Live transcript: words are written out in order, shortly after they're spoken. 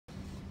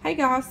Hey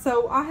guys,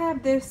 so I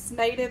have this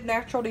native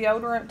natural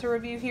deodorant to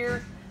review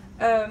here.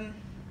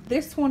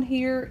 This one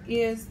here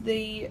is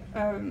the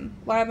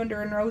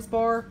lavender and rose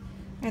bar,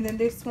 and then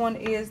this one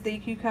is the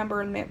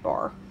cucumber and mint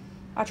bar.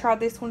 I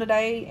tried this one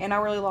today and I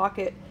really like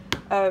it.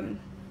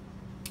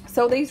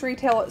 So these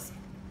retail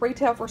for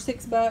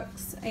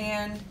 $6,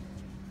 and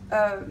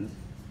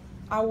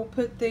I will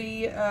put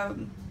the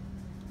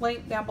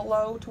link down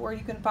below to where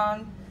you can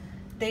find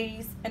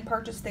these and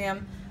purchase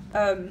them.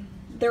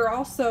 They're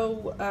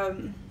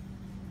also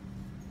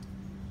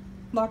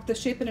like the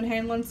shipping and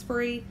handling's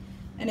free,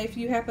 and if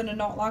you happen to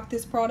not like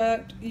this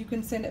product, you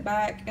can send it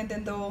back and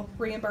then they'll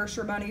reimburse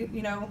your money,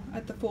 you know,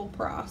 at the full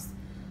price.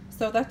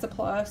 So that's a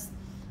plus.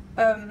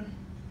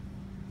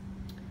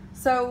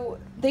 So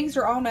these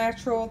are all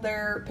natural.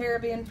 They're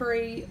paraben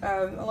free,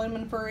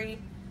 aluminum free,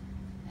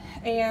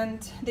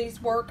 and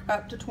these work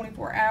up to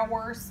 24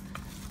 hours.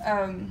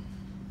 I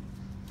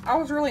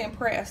was really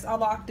impressed. I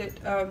liked it.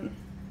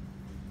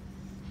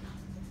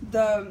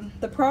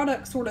 The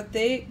product's sort of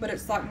thick, but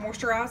it's like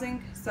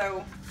moisturizing,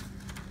 so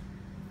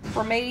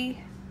for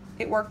me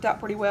it worked out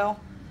pretty well.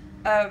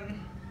 But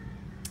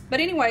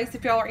anyways,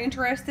 if y'all are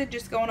interested,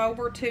 just going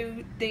over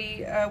to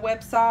the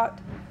website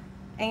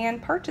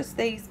and purchase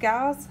these,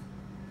 guys.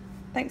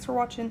 Thanks for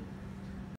watching.